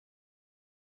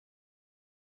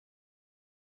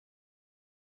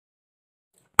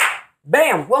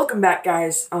Bam! Welcome back,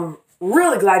 guys. I'm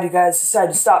really glad you guys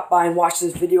decided to stop by and watch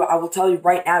this video. I will tell you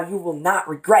right now, you will not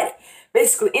regret it.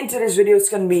 Basically, in today's video, it's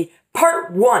going to be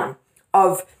part 1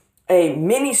 of a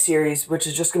mini-series, which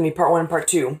is just going to be part 1 and part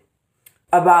 2,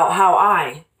 about how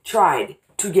I tried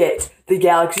to get the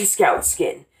Galaxy Scout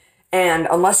skin. And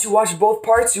unless you watch both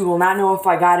parts, you will not know if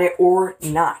I got it or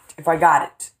not. If I got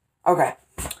it. Okay.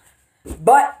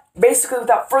 But basically,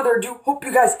 without further ado, hope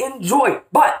you guys enjoy.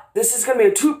 But this is going to be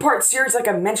a 2-part series like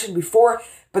I mentioned before.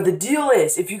 But the deal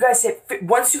is, if you guys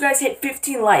once you guys hit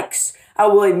 15 likes, I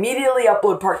will immediately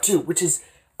upload part 2, which is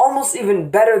almost even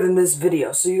better than this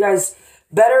video. So you guys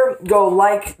better go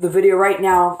like the video right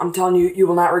now. I'm telling you, you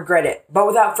will not regret it. But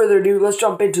without further ado, let's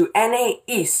jump into NA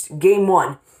East Game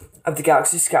 1 of the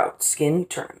Galaxy Scout Skin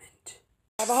Tournament.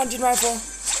 I have a hunting rifle.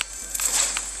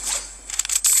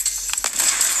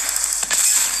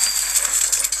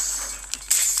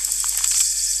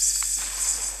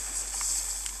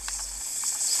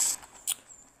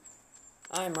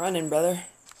 I'm running, brother.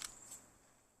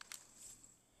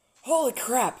 Holy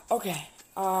crap. Okay.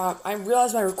 I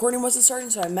realized my recording wasn't starting,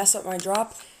 so I messed up my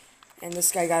drop. And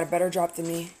this guy got a better drop than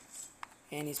me.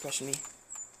 And he's pushing me.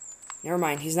 Never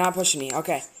mind. He's not pushing me.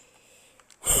 Okay.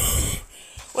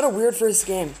 What a weird first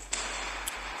game.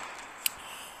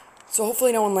 So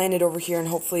hopefully no one landed over here, and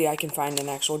hopefully I can find an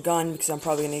actual gun, because I'm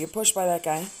probably going to get pushed by that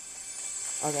guy.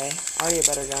 Okay. Already a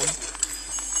better gun.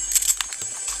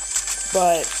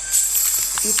 But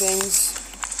few things.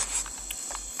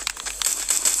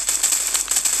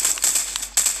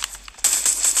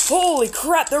 Holy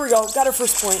crap, there we go. Got our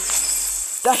first point.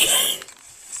 That guy,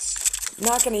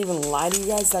 not gonna even lie to you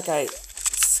guys, that guy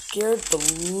scared the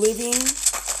living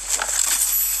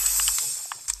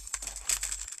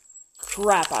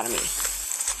crap out of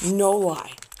me. No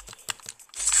lie.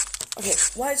 Okay,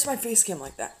 why is my face cam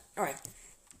like that? Alright.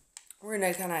 We're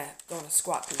gonna kind of go in a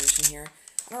squat position here.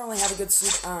 I don't really have a good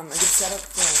setup,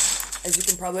 as you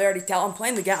can probably already tell. I'm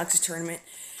playing the Galaxy tournament,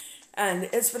 and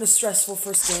it's been a stressful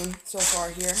first game so far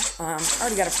here. I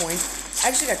already got a point. I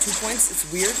actually got 2 points. It's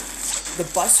weird. The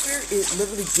bus here, it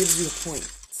literally gives you a point,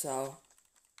 so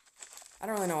I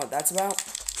don't really know what that's about.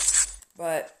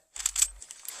 But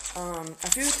a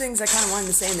few things I kind of wanted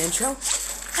to say in the intro.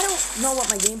 I don't know what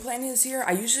my game plan is here.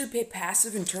 I usually play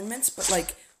passive in tournaments, but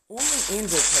like only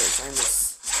Android players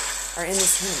are in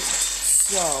this tournament.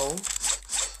 So,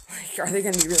 like, are they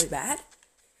going to be really bad?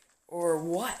 Or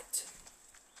what?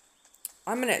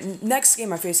 Next game,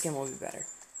 my face cam will be better.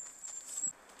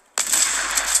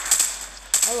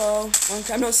 Hello, long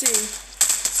time no see.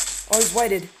 Oh, he's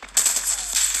whited.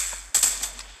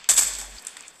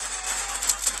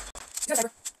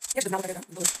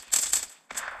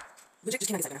 Legit just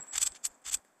came out now.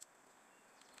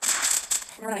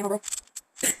 I'm running out of ammo, bro.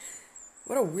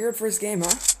 What a weird first game,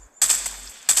 huh?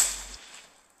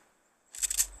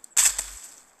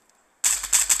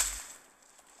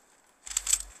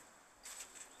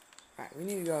 Alright, we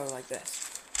need to go like this.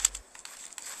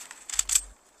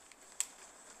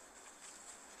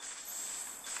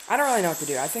 I don't really know what to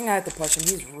do. I think I have to push him.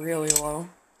 He's really low.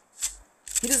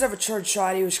 He does have a charged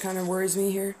shotty, which kind of worries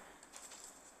me here.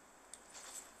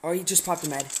 Oh, he just popped a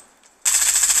med.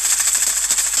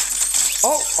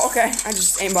 Oh, okay. I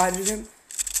just aimbotted him.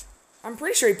 I'm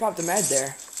pretty sure he popped a med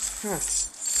there. Huh.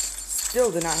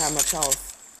 Still did not have much health.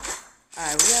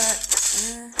 Alright,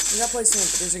 we got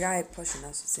placement, but there's a guy pushing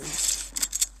us, it seems.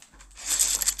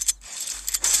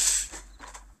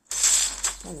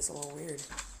 Oh, that's a little weird.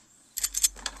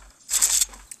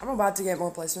 I'm about to get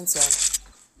more placement, so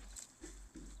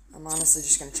I'm honestly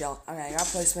just gonna chill. Okay, I got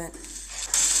placement.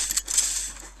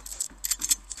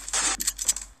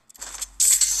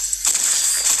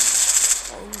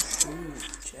 Oh,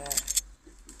 shoot, chat.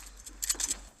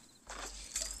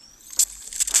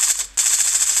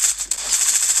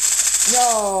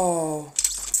 No!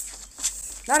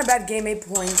 Not a bad game, 8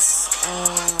 points.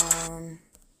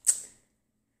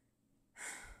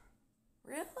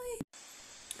 Really?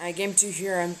 Alright, game 2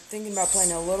 here. I'm thinking about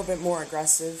playing a little bit more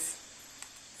aggressive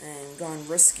and going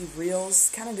risky reels.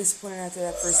 Kind of disappointed after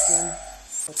that first game.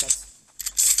 What's up?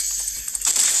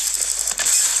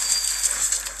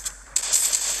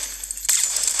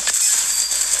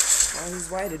 Oh, he's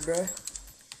whited, bro.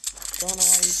 Don't know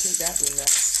why you take that boom back.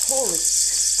 Holy.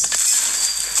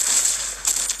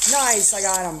 Nice, I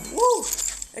got him. Woo!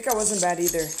 That guy wasn't bad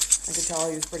either. I could tell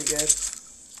he was pretty good.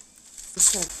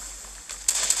 Just gonna...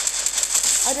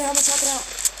 I didn't have much helping out.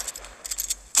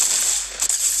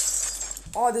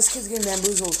 Oh, this kid's getting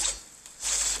bamboozled.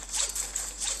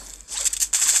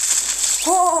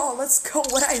 Oh, let's go.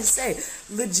 What did I say?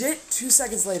 Legit, 2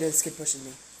 seconds later, this kid pushing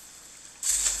me.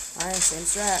 Alright, same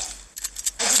strat.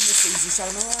 the easy shot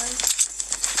of my life.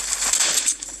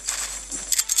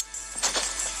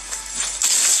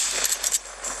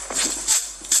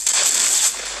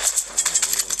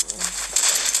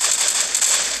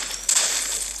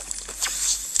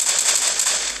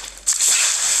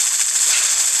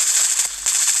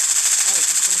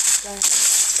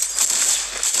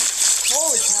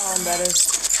 Holy cow, I'm better.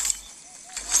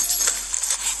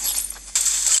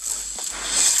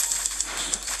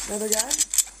 Another guy?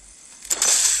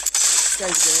 This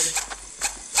guy's good.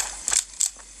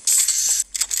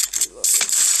 Reload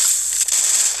this.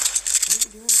 What are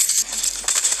you doing?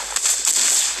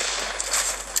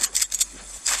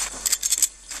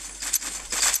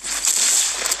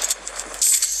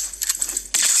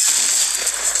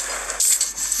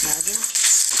 Imagine.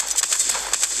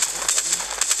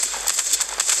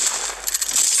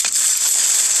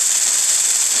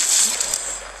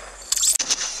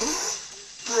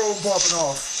 Bro, I'm popping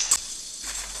off.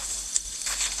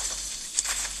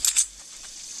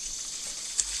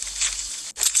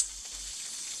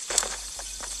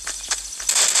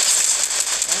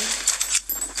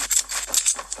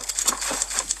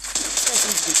 This guy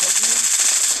seems to be taking me.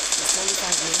 He's totally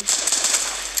fine with me.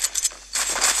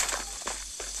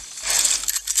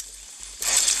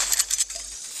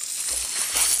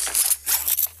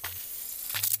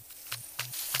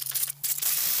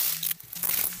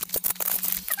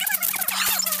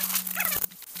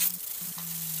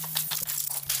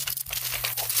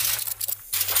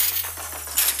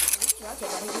 Okay, I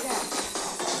need that.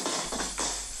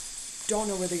 Don't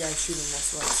know where the guy's shooting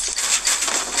this was.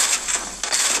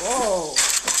 Whoa!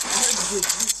 I heard the dude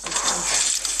use this contract.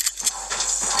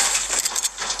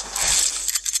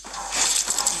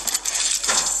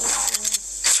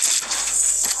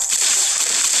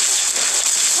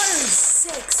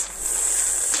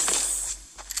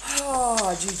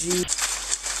 Oh, GG.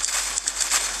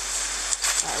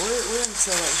 Alright, we're in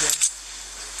chill right here.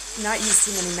 Not use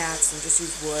too many mats and just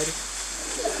use wood.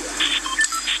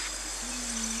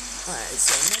 Alright,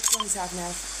 so next one is half and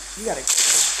half. You gotta go.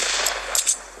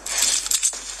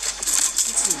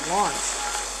 Let's do launch.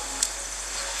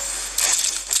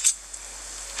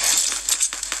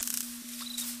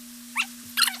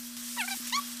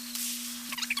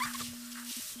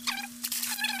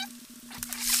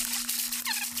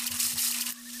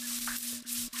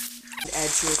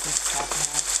 Edge here from half and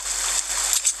half.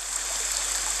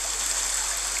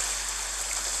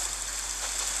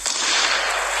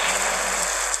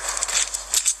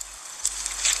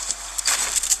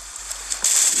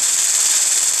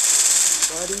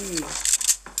 Buddy.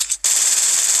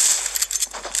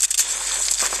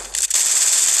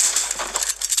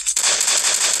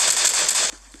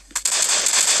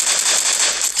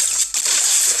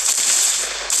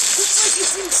 Looks like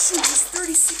he's in shoot. He's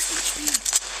 36 HP.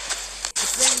 I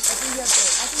think you have to,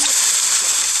 at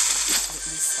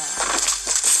least stop.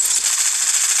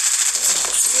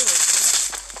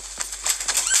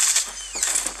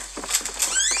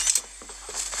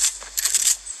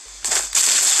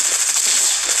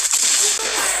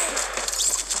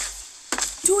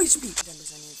 HP. 10%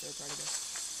 need third party though.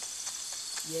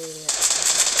 Yeah.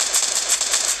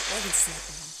 I can snap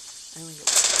on him. I only get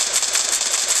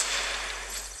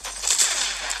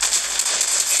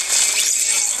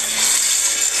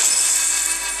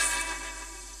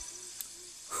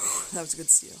that was a good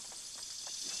steal.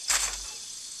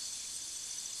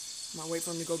 I'm gonna wait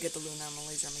for him to go get the loot and I'm gonna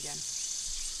laser him again.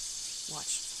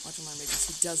 Watch him learn because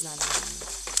he does not know him.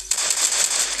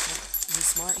 He's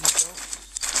smart, he's dope.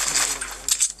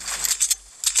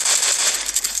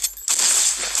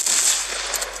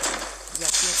 He's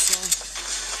got shield still.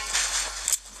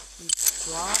 He's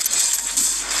dropped.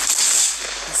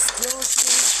 He's still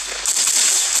shield.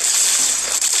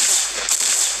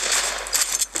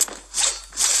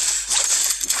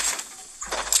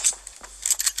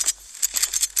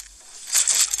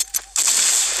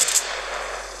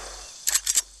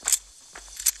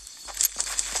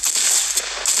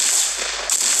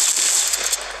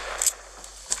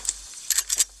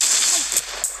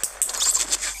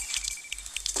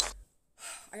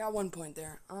 I got 1 point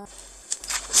there.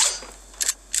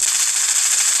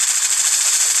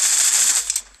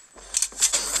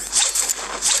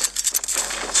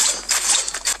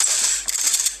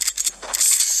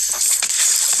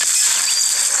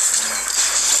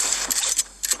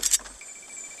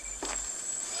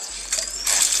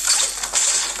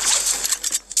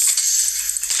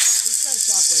 This guy's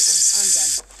shockwave. I'm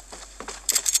done.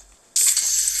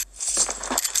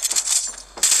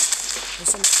 There's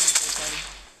some things like that.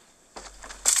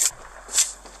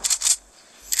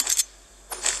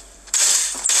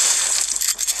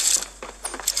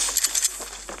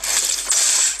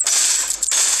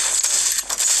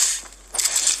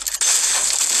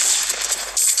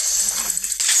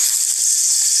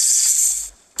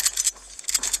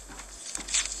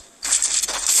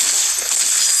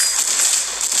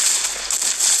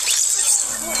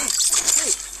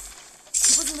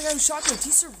 guy who shot me,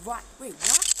 he survived. Wait, what?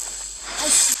 I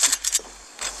see.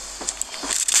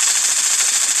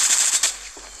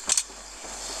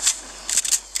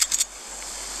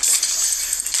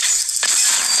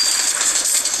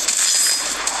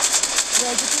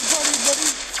 Yeah, get your buddy, buddy.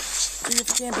 See you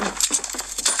camping.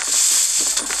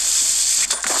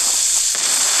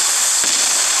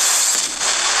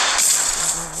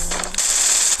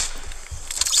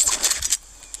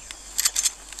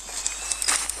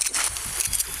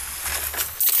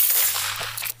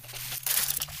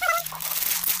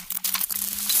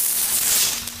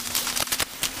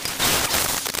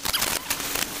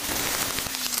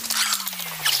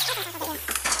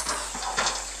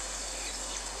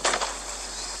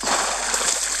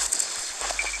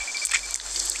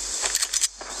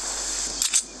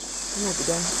 You won't be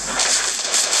done.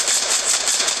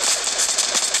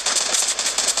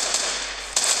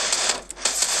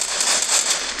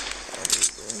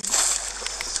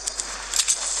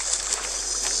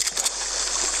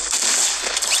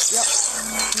 Yep.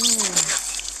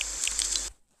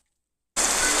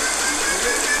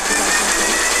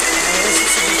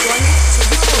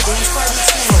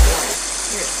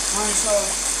 Here, want to show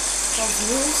some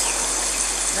news?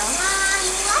 No?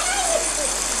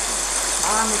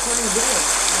 I'm recording a video.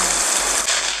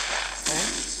 Okay.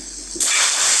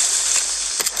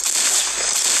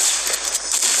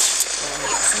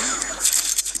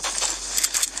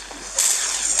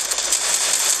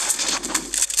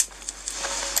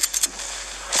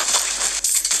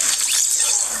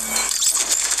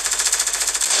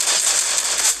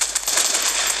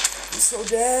 I'm so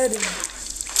dead.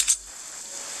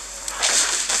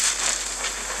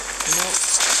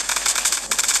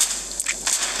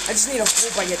 I just need a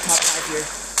hope I get top 5 here.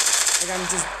 Like, I'm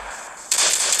just...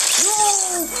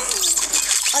 No!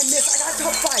 I missed. I got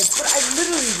top 5, but I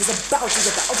literally was about to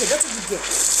get that. Okay, that's a good game.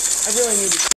 I really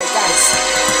needed it.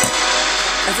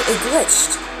 Guys, it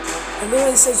glitched. It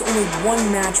literally says only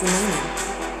 1 match remaining.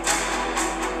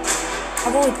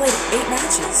 I've only played 8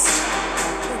 matches.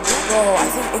 Bro,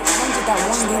 I think it counted that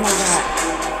one game I got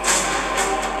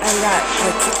like,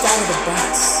 kicked out of the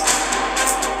bus.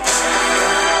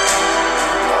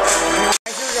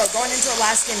 Going into our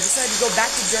last game, decided to go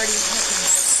back to dirty. There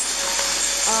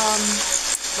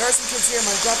are some kids here.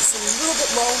 My drop is a little bit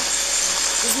low.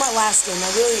 This is my last game. I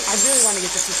really want to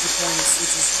get to 50 points,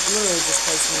 which is literally just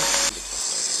placement.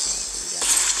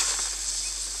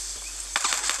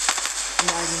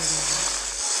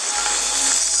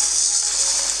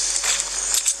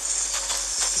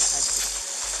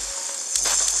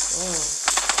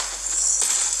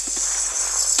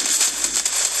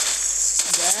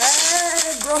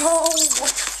 Bro,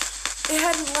 it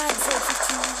hadn't lagged for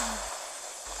 15 minutes.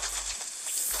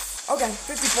 Okay,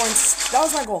 50 points. That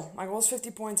was my goal. My goal was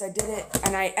 50 points. I did it,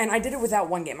 and I did it without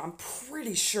 1 game. I'm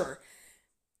pretty sure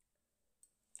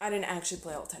I didn't actually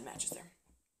play all 10 matches there.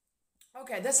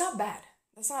 Okay, that's not bad.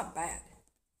 That's not bad.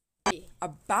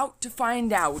 About to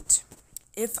find out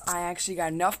if I actually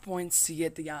got enough points to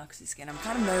get the Oxy skin. I'm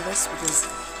kind of nervous because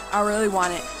I really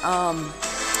want it.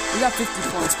 We got 50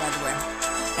 points, by the way.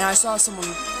 And I saw someone...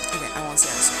 Okay, I won't say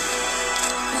this.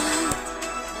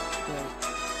 Wait.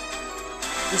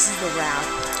 This is the route.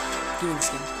 Doing the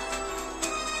skin.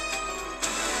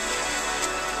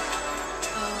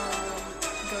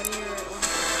 Go to your...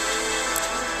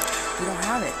 We don't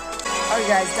have it.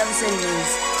 Alright guys, devastating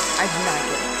news. I did not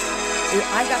get it.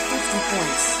 I got 50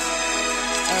 points.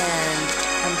 And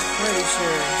I'm pretty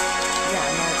sure...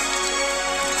 Yeah, I'm not...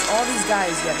 All these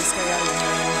guys, yeah, this guy got it.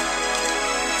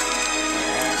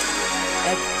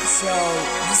 So,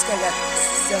 this guy got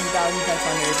 7,500.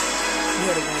 He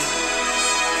had a win.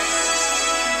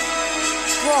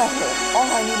 Bro, all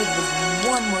I needed was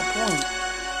 1 more point.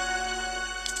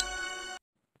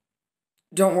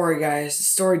 Don't worry, guys. The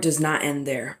story does not end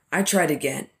there. I tried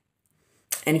again.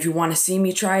 And if you want to see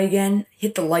me try again,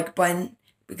 hit the like button,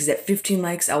 because at 15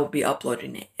 likes, I will be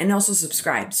uploading it. And also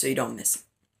subscribe so you don't miss it.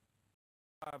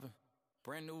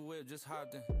 Brand new whip, just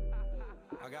hopped in.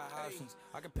 I got options.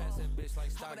 I can pass that bitch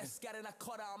like Stockton.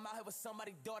 I'm out here with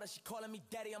somebody's daughter. She calling me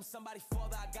daddy. I'm somebody's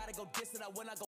father. I gotta go diss it. I when I go.